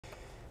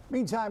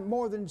Meantime,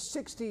 more than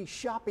 60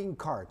 shopping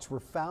carts were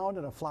found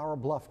in a Flour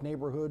Bluff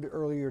neighborhood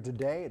earlier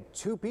today.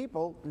 Two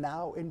people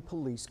now in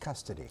police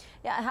custody.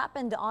 Yeah, it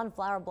happened on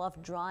Flour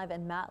Bluff Drive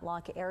and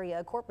Matlock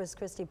area. Corpus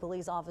Christi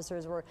police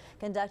officers were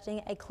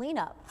conducting a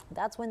cleanup.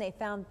 That's when they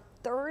found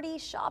 30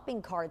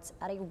 shopping carts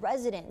at a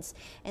residence,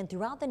 and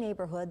throughout the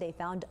neighborhood they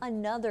found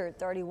another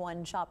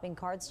 31 shopping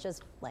carts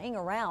just laying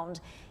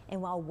around.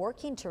 And while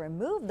working to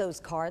remove those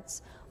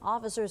carts,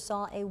 officers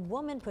saw a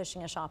woman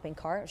pushing a shopping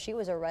cart. She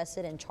was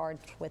arrested and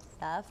charged with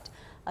theft.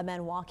 A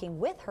man walking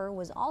with her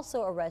was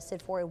also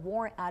arrested for a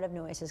warrant out of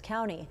Nueces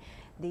County.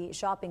 The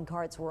shopping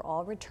carts were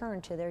all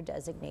returned to their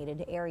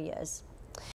designated areas.